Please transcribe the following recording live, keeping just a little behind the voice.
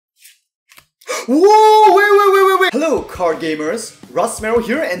Whoa, wait. Hello card gamers, Rusmero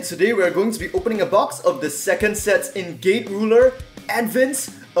here, and today we are going to be opening a box of the second set in Gate Ruler,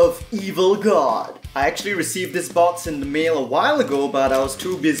 Advents of Evil God. I actually received this box in the mail a while ago, but I was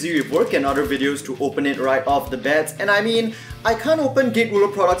too busy with work and other videos to open it right off the bat. And I mean, I can't open Gate Ruler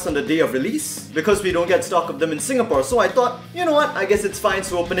products on the day of release because we don't get stock of them in Singapore. So I thought, you know what, I guess it's fine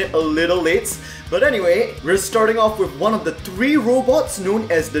to open it a little late. But anyway, we're starting off with one of the 3 robots known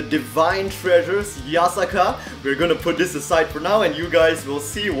as the Divine Treasures, Yasaka. We're gonna put this aside for now and you guys will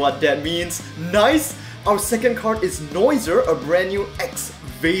see what that means. Nice! Our second card is Noiser, a brand new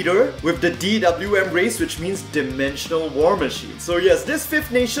Exvader with the DWM race, which means Dimensional War Machine. So yes, this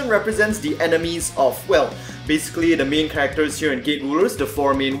 5th nation represents the enemies of, well, basically the main characters here in Gate Rulers, the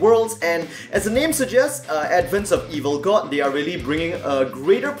 4 main worlds, and as the name suggests, Advents of Evil God, they are really bringing a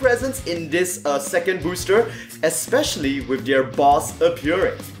greater presence in this second booster, especially with their boss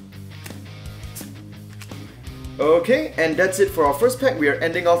appearing. Okay, and that's it for our first pack. We are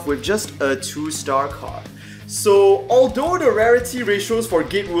ending off with just a 2-star card. So, although the rarity ratios for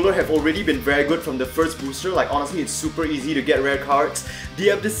Gate Ruler have already been very good from the first booster, like honestly it's super easy to get rare cards, they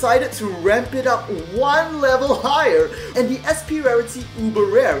have decided to ramp it up 1 level higher, and the SP rarity Uber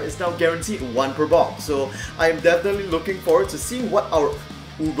Rare is now guaranteed 1 per box. So, I am definitely looking forward to seeing what our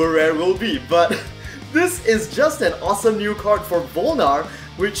Uber Rare will be, but this is just an awesome new card for Volnar,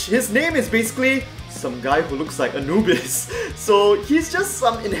 which his name is basically some guy who looks like Anubis. So he's just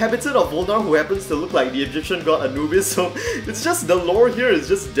some inhabitant of Volnar who happens to look like the Egyptian god Anubis. So it's just, the lore here is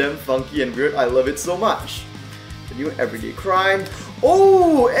just damn funky and weird. I love it so much. The new Everyday Crime.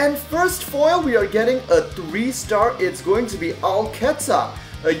 Oh, and first foil we are getting a 3-star. It's going to be Alketa,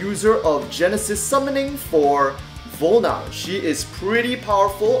 a user of Genesis Summoning for Volnar. She is pretty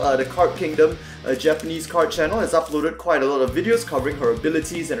powerful. The Card Kingdom, a Japanese card channel, has uploaded quite a lot of videos covering her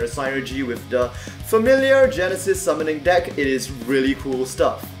abilities and her synergy with the familiar Genesis Summoning deck. It is really cool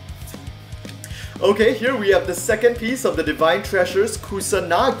stuff. Okay, here we have the second piece of the Divine Treasures,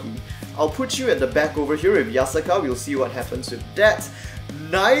 Kusanagi. I'll put you at the back over here with Yasaka. We'll see what happens with that.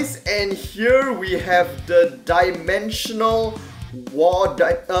 Nice, and here we have the Dimensional Wall,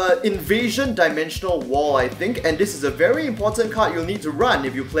 Invasion Dimensional Wall, I think, and this is a very important card you'll need to run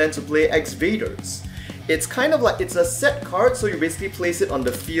if you plan to play Exvaders. It's kind of like, it's a set card, so you basically place it on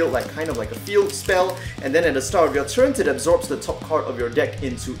the field, like kind of like a field spell, and then at the start of your turn, it absorbs the top card of your deck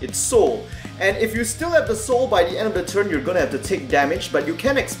into its soul. And if you still have the soul by the end of the turn, you're gonna have to take damage, but you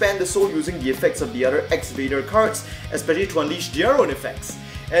can expand the soul using the effects of the other Exvader cards, especially to unleash their own effects.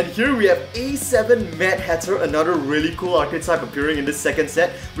 And here we have A7 Mad Hatter, another really cool archetype appearing in this second set,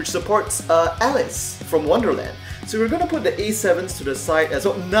 which supports Alice from Wonderland. So we're gonna put the A7s to the side as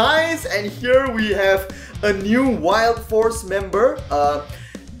well. Nice! And here we have a new Wild Force member,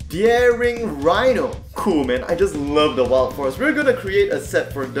 Daring Rhino. Cool, man. I just love the Wild Force. We're gonna create a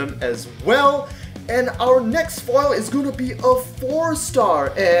set for them as well. And our next foil is gonna be a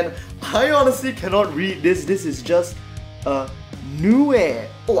 4-star. And I honestly cannot read this. This is just a Nue.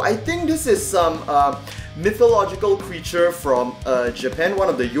 Oh, I think this is some mythological creature from Japan, one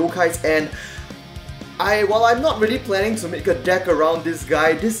of the yokais, and while I'm not really planning to make a deck around this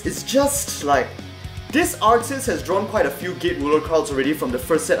guy, this is just like, this artist has drawn quite a few Gate Ruler cards already from the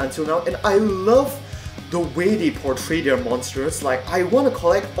first set until now, and I love the way they portray their monsters. Like, I want to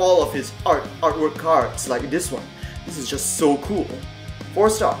collect all of his artwork cards, like this one. This is just so cool.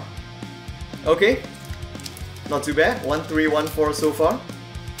 4-star. Okay. Not too bad, 1314 so far.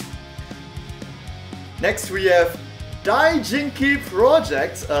 Next we have Daijinki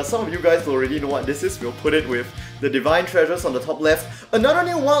Project. Some of you guys will already know what this is. We'll put it with the Divine Treasures on the top left. Another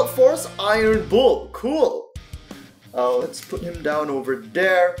new Wild Force, Iron Bull. Cool. Let's put him down over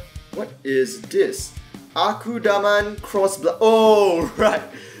there. What is this? Akudaman Crossblast. Oh, right.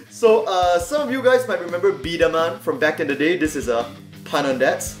 So some of you guys might remember Bidaman from back in the day. This is a pun on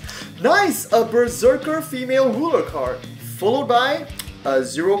that. Nice! A Berserker female ruler card, followed by a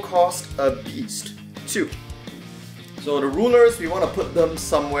 0-cost Beast 2. So the rulers, we want to put them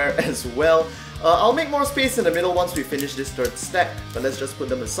somewhere as well. I'll make more space in the middle once we finish this 3rd stack, but let's just put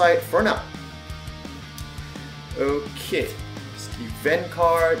them aside for now. Okay, event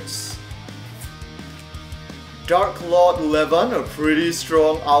cards. Dark Lord Levan, a pretty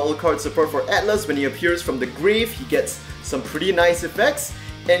strong owl card support for Atlas. When he appears from the grave, he gets some pretty nice effects.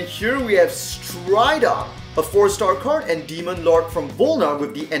 And here we have Strider, a 4-star card, and Demon Lord from Volnar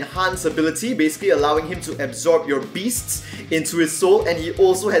with the Enhance ability, basically allowing him to absorb your beasts into his soul, and he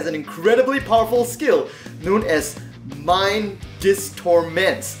also has an incredibly powerful skill known as Mind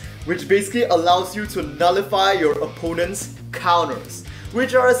Distorment, which basically allows you to nullify your opponent's counters.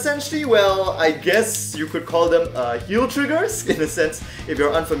 which are essentially, well, I guess you could call them heal triggers, in a sense, if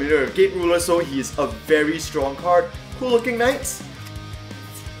you're unfamiliar with Gate Ruler. So he's a very strong card. Cool looking knights.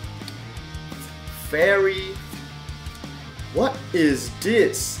 Fairy. What is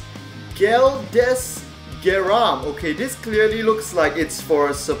this? Geldes Geram. Okay, this clearly looks like it's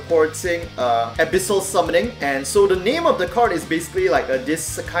for supporting abyssal summoning, and so the name of the card is basically like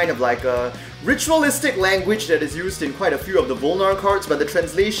this kind of like a ritualistic language that is used in quite a few of the Volnar cards, but the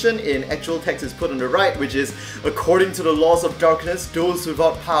translation in actual text is put on the right, which is, according to the laws of darkness, those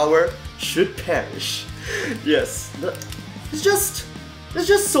without power should perish. Yes, there's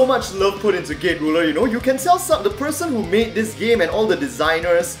just so much love put into Gate Ruler, you know. You can tell the person who made this game and all the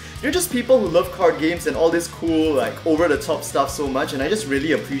designers, they're just people who love card games and all this cool, like, over-the-top stuff so much, and I just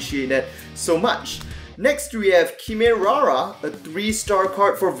really appreciate that so much. Next we have Chimerara, a 3-star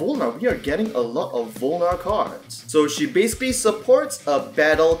card for Volnar. We are getting a lot of Volnar cards. So she basically supports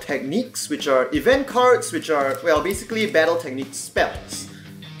battle techniques, which are event cards, which are, well, basically battle technique spells.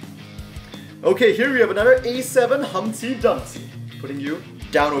 Okay, here we have another A7 Humpty Dumpty. Putting you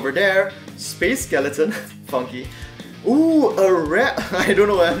down over there. Space Skeleton. Funky. Ooh, a rat. I don't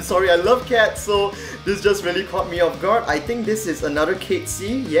know, I'm sorry, I love cats, so this just really caught me off guard. I think this is another Kate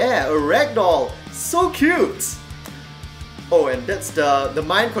C. Yeah, a ragdoll. So cute. Oh, and that's the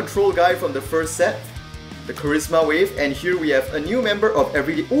mind control guy from the first set. The Charisma Wave. And here we have a new member of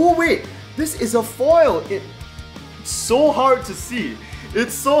Everyday. Oh wait, this is a foil. It's so hard to see.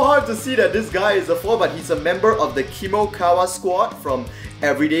 It's so hard to see that this guy is a foil, but he's a member of the Kimokawa squad from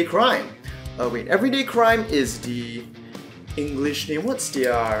Everyday Crime. Wait, Everyday Crime is the English name. What's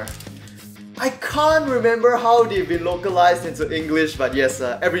their... I can't remember how they've been localized into English, but yes,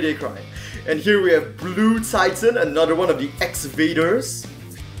 Everyday Crime. And here we have Blue Titan, another one of the Exvaders.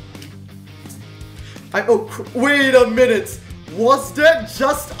 Wait a minute! Was that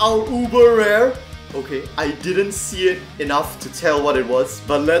just our uber rare? Okay, I didn't see it enough to tell what it was,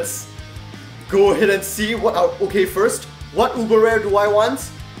 but let's go ahead and see what our... Okay, first, what uber rare do I want?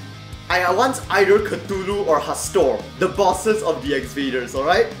 I want either Cthulu or Hastor, the bosses of the Exvaders,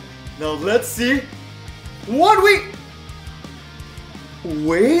 alright? Now let's see what we...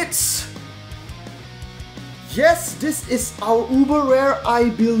 Wait... Yes, this is our uber rare, I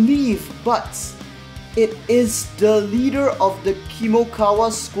believe, but it is the leader of the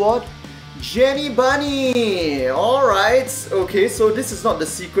Kimokawa squad, Jenny Bunny! Alright, okay, so this is not the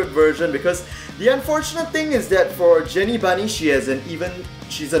secret version, because the unfortunate thing is that for Jenny Bunny, she's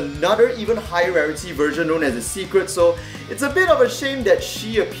another even higher rarity version known as the secret, so it's a bit of a shame that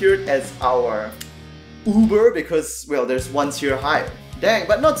she appeared as our Uber, because, well, there's one tier higher. Dang,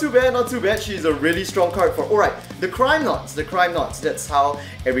 but not too bad, not too bad. She's a really strong card for... Alright, the Crime Knots, that's how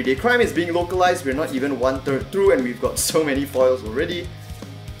Everyday Crime is being localized. We're not even 1/3 through and we've got so many foils already.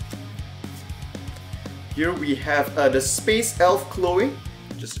 Here we have the Space Elf Chloe,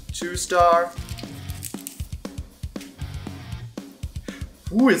 just a 2-star.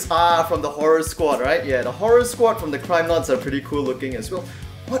 Who is... from the Horror Squad, right? Yeah, the Horror Squad from the Crime Knots are pretty cool looking as well.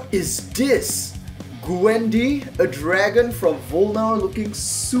 What is this? Gwendy, a dragon from Volnar looking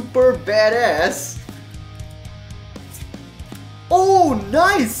super badass. Oh,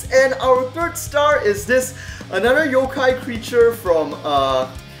 nice! And our 3rd star is this, another yokai creature from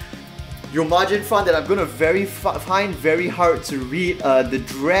Yomajin Fan that I'm gonna find very hard to read. The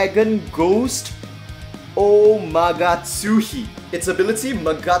Dragon Ghost Omagatsuhi. Its ability,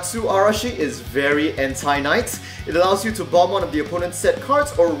 Magatsu Arashi, is very anti-knight. It allows you to bomb one of the opponent's set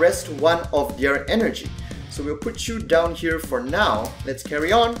cards or rest one of their energy. So we'll put you down here for now. Let's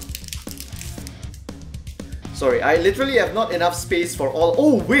carry on. Sorry, I literally have not enough space for all...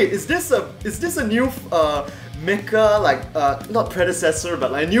 Oh wait, is this a new mecha, like, not predecessor,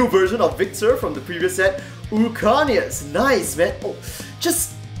 but like a new version of Victor from the previous set? Ukanias, nice man. Oh,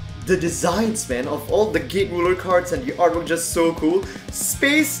 just... the designs, man, of all the Gate Ruler cards and the artwork, just so cool.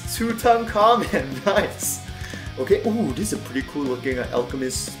 Space Tutankhamen, nice. Okay, ooh, this is a pretty cool looking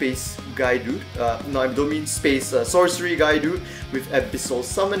alchemist space guy dude. No, I don't mean space sorcery guy dude with abyssal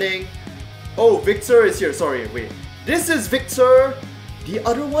summoning. Oh, Victor is here, sorry, wait. This is Victor. The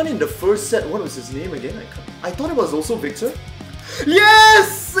other one in the first set, what was his name again? I thought it was also Victor.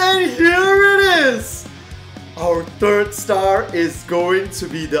 Yes! And here it is! Our 3rd star is going to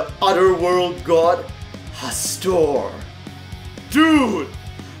be the Otherworld God, Hastor. Dude!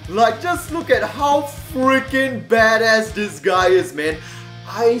 Like, just look at how freaking badass this guy is, man.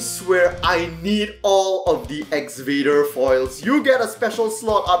 I swear I need all of the Exvader foils. You get a special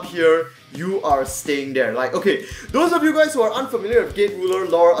slot up here, you are staying there. Like, okay, those of you guys who are unfamiliar with Gate Ruler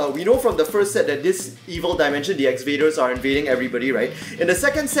lore, we know from the first set that this evil dimension, the Exvaders, are invading everybody, right? In the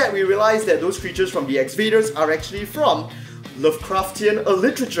second set, we realized that those creatures from the Exvaders are actually from Lovecraftian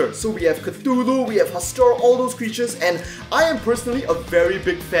literature. So we have Cthulu, we have Hastor, all those creatures, and I am personally a very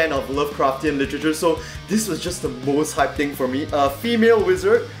big fan of Lovecraftian literature, so this was just the most hyped thing for me. A female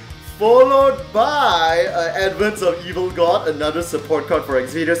wizard, followed by Advents of Evil God, another support card for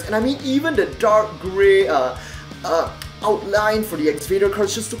Exvaders, and I mean even the dark grey outline for the Exvader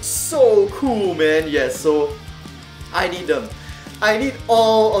cards just looks so cool, man. Yes, so I need them. I need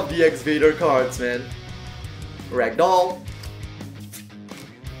all of the Exvader cards, man. Ragdoll.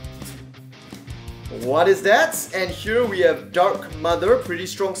 What is that? And here we have Dark Mother, pretty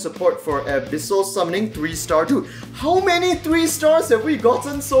strong support for Abyssal Summoning, 3-star. Dude, how many 3 stars have we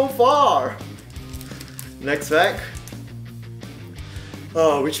gotten so far? Next pack.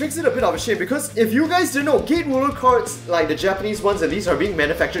 Which makes it a bit of a shame because if you guys didn't know, Gate Ruler cards, like the Japanese ones at least, are being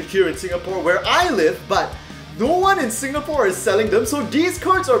manufactured here in Singapore where I live, but no one in Singapore is selling them, so these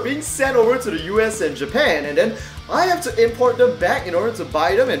cards are being sent over to the US and Japan, and then I have to import them back in order to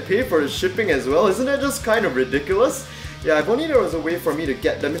buy them and pay for the shipping as well. Isn't that just kind of ridiculous? Yeah, if only there was a way for me to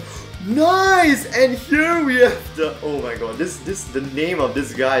get them. Nice! And here we have the... oh my god, the name of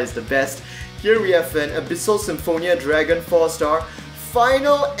this guy is the best. Here we have an Abyssal Symphonia Dragon 4-star.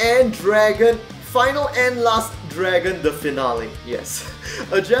 Final and Last Dragon, the finale. Yes.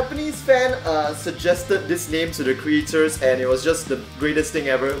 A Japanese fan suggested this name to the creators and it was just the greatest thing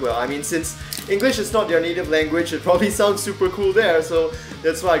ever. Well, I mean, since English is not their native language, it probably sounds super cool there, so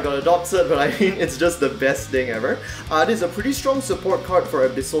that's why I got adopted, but I mean, it's just the best thing ever. This is a pretty strong support card for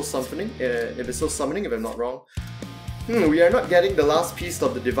Abyssal Summoning, if I'm not wrong. We are not getting the last piece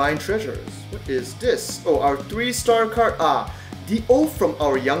of the Divine Treasures. What is this? Oh, our 3-star card. The Oath from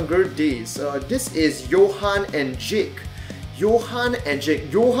Our Younger Days. This is Johan and Jake. Johan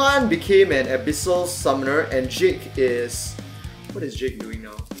became an Abyssal Summoner, and Jake is... what is Jake doing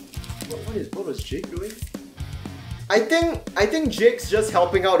now? What was Jake doing? I think Jake's just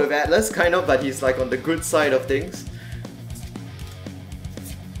helping out with Atlas, kind of, but he's like on the good side of things.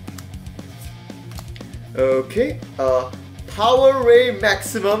 Okay, Power Ray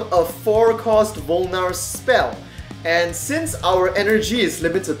Maximum, a 4-cost Volnar spell. And since our energy is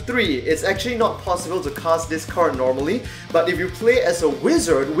limited to 3, it's actually not possible to cast this card normally, but if you play as a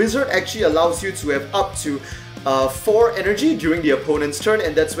wizard, wizard actually allows you to have up to 4 energy during the opponent's turn,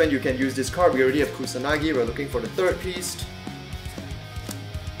 and that's when you can use this card. We already have Kusanagi, we're looking for the 3rd piece.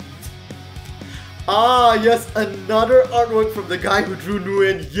 Yes, another artwork from the guy who drew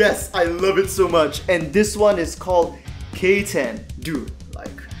Nguyen. Yes, I love it so much. And this one is called K10. Dude, like,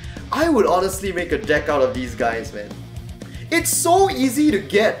 I would honestly make a deck out of these guys, man. It's so easy to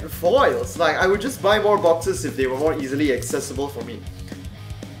get foils. Like, I would just buy more boxes if they were more easily accessible for me.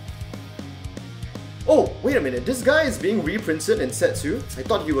 Oh, wait a minute, this guy is being reprinted in set 2? I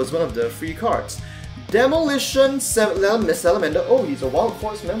thought he was one of the free cards. Demolition Salamander. Oh, he's a Wild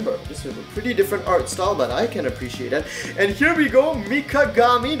Force member. This is a pretty different art style, but I can appreciate it. And here we go,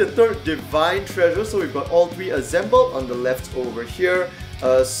 Mikagami, the 3rd Divine Treasure. So we've got all 3 assembled on the left over here.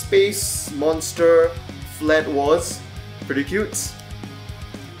 Space Monster Flat Wars. Pretty cute.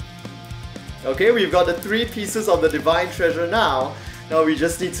 Okay, we've got the 3 pieces of the Divine Treasure now. Now we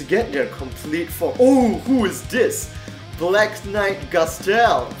just need to get their complete form. Oh, who is this? Black Knight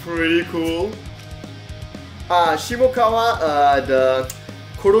Gastel. Pretty cool. Shimokawa, the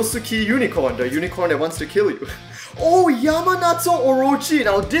Korosuki Unicorn, the unicorn that wants to kill you. Oh, Yamanato Orochi!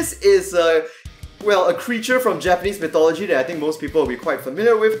 Now this is, well, a creature from Japanese mythology that I think most people will be quite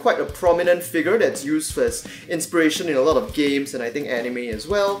familiar with. Quite a prominent figure that's used as inspiration in a lot of games and I think anime as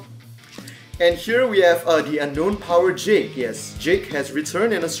well. And here we have the Unknown Power Jake. Yes, Jake has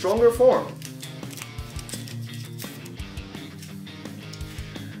returned in a stronger form.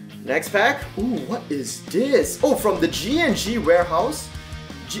 Next pack. Ooh, what is this? Oh, from the G&G warehouse.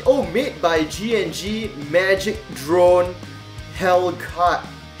 Made by G&G Magic Drone Hellkite,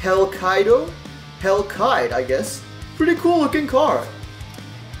 I guess. Pretty cool looking card.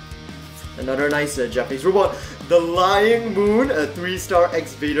 Another nice Japanese robot. The Lying Moon, a 3-star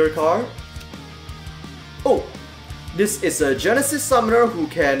Exvader card. Oh, this is a Genesis Summoner who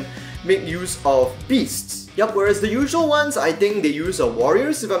can make use of beasts. Yep, whereas the usual ones, I think they use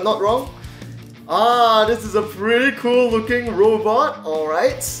warriors, if I'm not wrong. This is a pretty cool looking robot,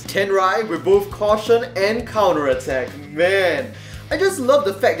 alright. Tenrai with both caution and counterattack. Man, I just love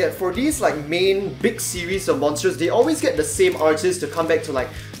the fact that for these like main big series of monsters, they always get the same artist to come back to like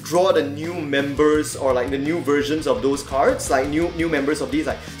draw the new members or like the new versions of those cards, like new members of these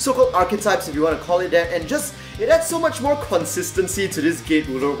like so-called archetypes if you want to call it that, and just it adds so much more consistency to this Gate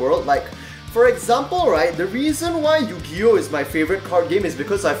Ruler world. Like, for example, right, the reason why Yu-Gi-Oh! Is my favorite card game is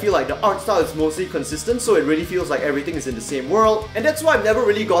because I feel like the art style is mostly consistent, so it really feels like everything is in the same world. And that's why I've never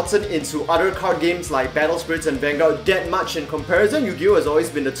really gotten into other card games like Battle Spirits and Vanguard that much in comparison. Yu-Gi-Oh! Has always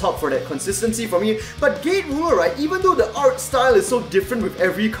been the top for that consistency for me. But Gate Ruler, right, even though the art style is so different with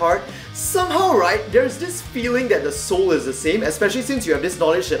every card, somehow, right, there's this feeling that the soul is the same, especially since you have this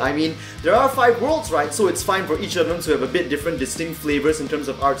knowledge that, I mean, there are 5 worlds, right, so it's fine for each of them to have a bit different distinct flavors in terms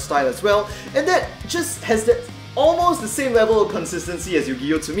of art style as well, and that just has that almost the same level of consistency as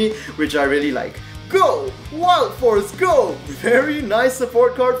Yu-Gi-Oh! To me, which I really like. Go! Wild Force, go! Very nice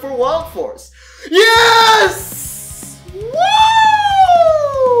support card for Wild Force. Yes! Woo!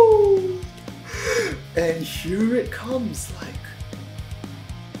 And here it comes, like,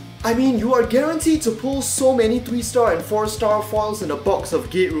 I mean, you are guaranteed to pull so many 3-star and 4-star foils in a box of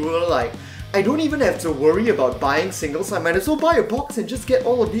Gate Ruler, like, I don't even have to worry about buying singles. I might as well buy a box and just get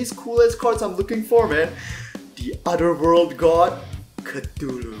all of these cool-ass cards I'm looking for, man. The Otherworld God,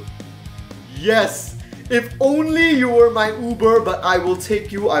 Cthulhu. Yes! If only you were my Uber, but I will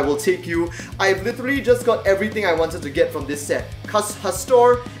take you, I will take you. I've literally just got everything I wanted to get from this set.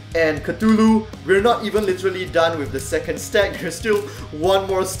 Hastor and Cthulhu. We're not even literally done with the second stack. There's still one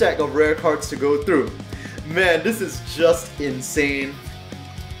more stack of rare cards to go through. Man, this is just insane.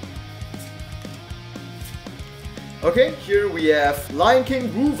 Okay, here we have Lion King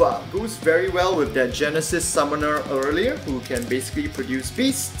Ruva. Goes very well with that Genesis summoner earlier, who can basically produce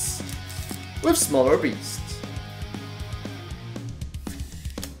beasts with smaller beasts.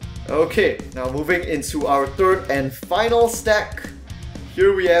 Okay, now moving into our third and final stack.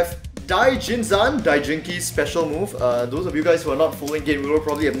 Here we have Daijinzan, Daijinki's special move. Those of you guys who are not following Gate Ruler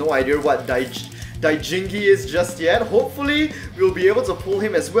probably have no idea what Daijinki is just yet. Hopefully, we'll be able to pull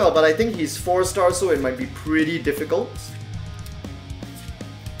him as well, but I think he's 4-star, so it might be pretty difficult.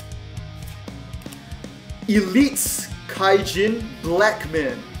 Elite's Kaijin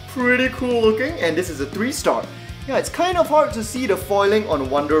Blackman. Pretty cool looking, and this is a 3-star. Yeah, it's kind of hard to see the foiling on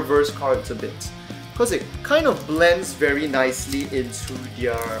Wonderverse cards a bit, because it kind of blends very nicely into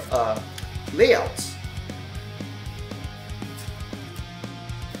their layouts.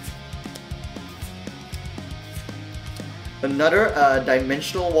 Another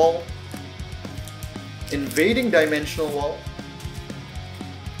Dimensional Wall. Invading Dimensional Wall.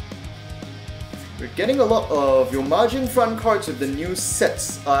 We're getting a lot of your margin front cards with the new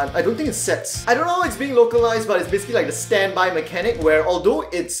sets. I don't think it's sets. I don't know how it's being localized, but it's basically like the standby mechanic where although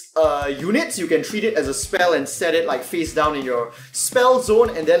it's units, you can treat it as a spell and set it like face down in your spell zone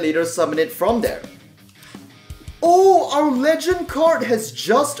and then later summon it from there. Oh, our legend card has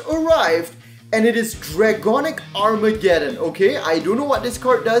just arrived. And it is Dragonic Armageddon, okay? I don't know what this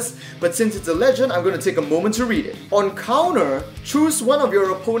card does, but since it's a legend, I'm going to take a moment to read it. On counter, choose one of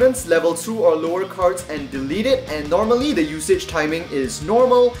your opponent's level 2 or lower cards and delete it, and normally the usage timing is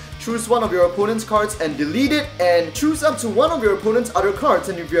normal. Choose one of your opponent's cards and delete it, and choose up to one of your opponent's other cards,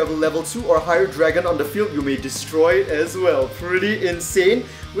 and if you have a level 2 or higher dragon on the field, you may destroy it as well. Pretty insane.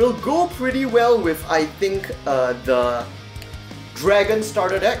 Will go pretty well with, I think, the Dragon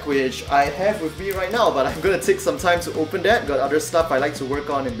starter deck, which I have with me right now, but I'm gonna take some time to open that. Got other stuff I like to work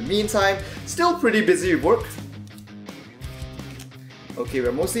on in the meantime. Still pretty busy with work. Okay,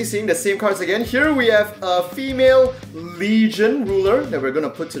 we're mostly seeing the same cards again. Here we have a female Legion ruler that we're gonna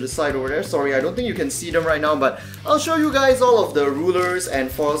put to the side over there. Sorry, I don't think you can see them right now, but I'll show you guys all of the rulers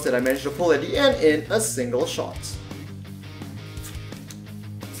and foils that I managed to pull at the end in a single shot.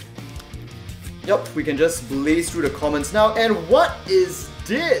 Yup, we can just blaze through the comments now. And what is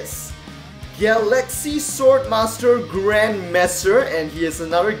this? Galaxy Swordmaster Grandmaster, and he is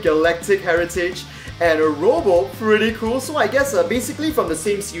another Galactic Heritage and a Robo. Pretty cool. So I guess basically from the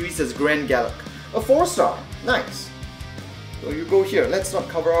same series as Grand Galak. A 4-star. Nice. So you go here. Let's not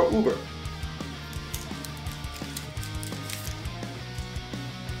cover our Uber.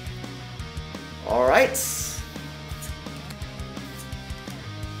 Alright.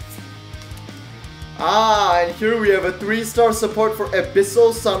 And here we have a 3-star support for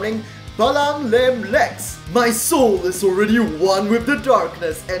Abyssal Summoning, Balam Lem Lex. My soul is already one with the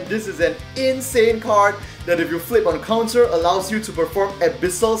darkness, and this is an insane card that if you flip on counter allows you to perform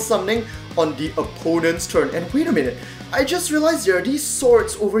Abyssal Summoning on the opponent's turn. And wait a minute, I just realized there are these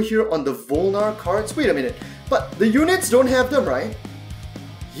swords over here on the Volnar cards. Wait a minute, but the units don't have them, right?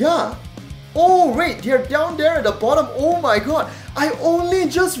 Yeah. Oh wait, they're down there at the bottom. Oh my god, I only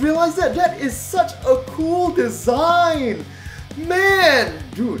just realized that. That is such a cool design. Man,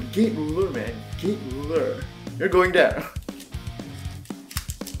 dude, Gate Ruler, man, Gate Ruler. You're going there.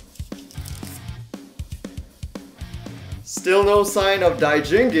 Still no sign of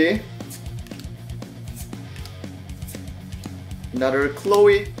Daijingi. Another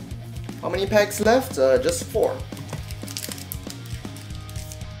Chloe. How many packs left? Just 4.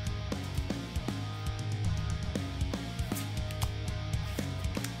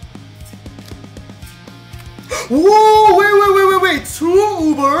 Whoa! Wait! 2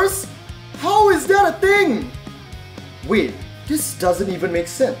 Ubers? How is that a thing? Wait, this doesn't even make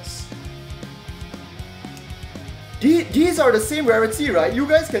sense. These are the same rarity, right? You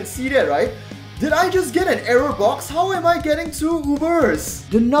guys can see that, right? Did I just get an error box? How am I getting 2 Ubers?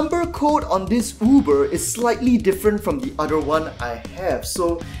 The number code on this Uber is slightly different from the other one I have,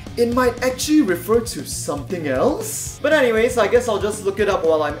 so it might actually refer to something else? But anyways, I guess I'll just look it up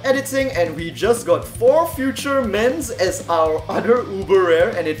while I'm editing, and we just got 4 future men's as our other Uber rare,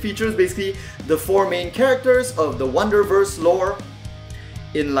 and it features basically the 4 main characters of the Wonderverse lore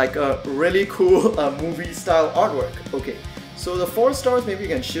in like a really cool movie style artwork. Okay. So the 4 stars, maybe we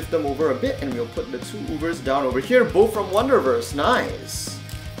can shift them over a bit and we'll put the 2 Ubers down over here, both from Wonderverse. Nice!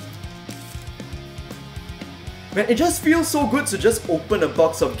 Man, it just feels so good to just open a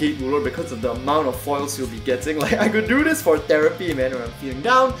box of Gate Ruler because of the amount of foils you'll be getting. Like, I could do this for therapy, man, when I'm feeling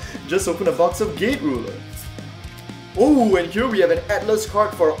down. Just open a box of Gate Ruler. Oh, and here we have an Atlas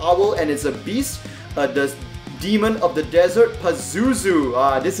card for Owl, and it's a beast. The Demon of the Desert,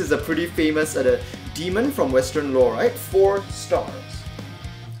 Pazuzu. This is a pretty famous demon from Western lore, right? 4 stars.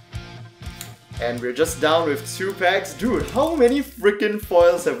 And we're just down with 2 packs. Dude, how many freaking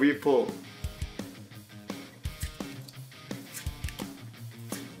foils have we pulled?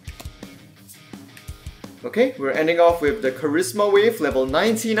 Okay, we're ending off with the Charisma Wave, level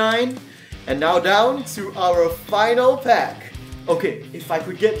 99. And now down to our final pack. Okay, if I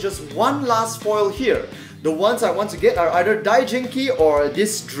could get just one last foil here. The ones I want to get are either Daijinki or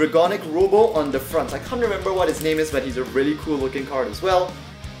this Dragonic Robo on the front. I can't remember what his name is, but he's a really cool looking card as well.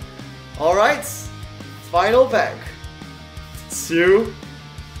 Alright, final pack. 2,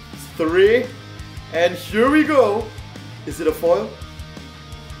 3, and here we go. Is it a foil?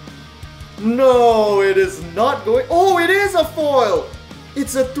 No, it is not going. Oh, it is a foil!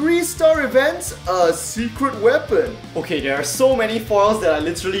 It's a 3-star event, a secret weapon. Okay, there are so many foils that I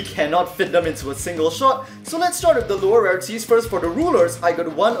literally cannot fit them into a single shot. So let's start with the lower rarities. First, for the rulers, I got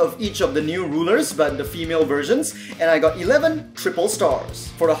 1 of each of the new rulers, but the female versions, and I got 11 triple stars.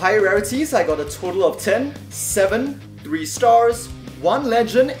 For the higher rarities, I got a total of 10, 7, 3 stars, 1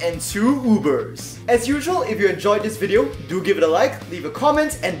 legend, and 2 Ubers. As usual, if you enjoyed this video, do give it a like, leave a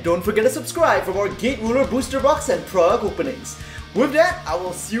comment, and don't forget to subscribe for more Gate Ruler booster box and product openings. With that, I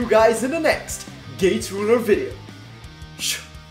will see you guys in the next Gate Ruler video.